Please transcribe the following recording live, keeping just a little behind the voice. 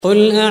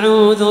قل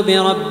أعوذ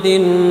برب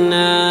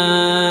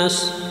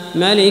الناس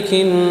ملك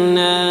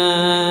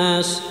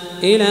الناس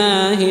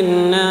إله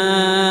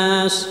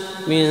الناس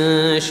من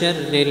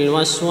شر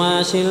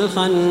الوسواس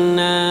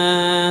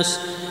الخناس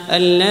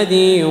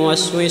الذي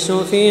يوسوس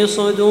في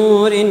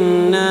صدور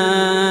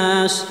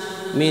الناس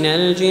من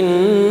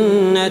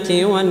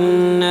الجنة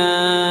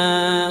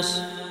والناس.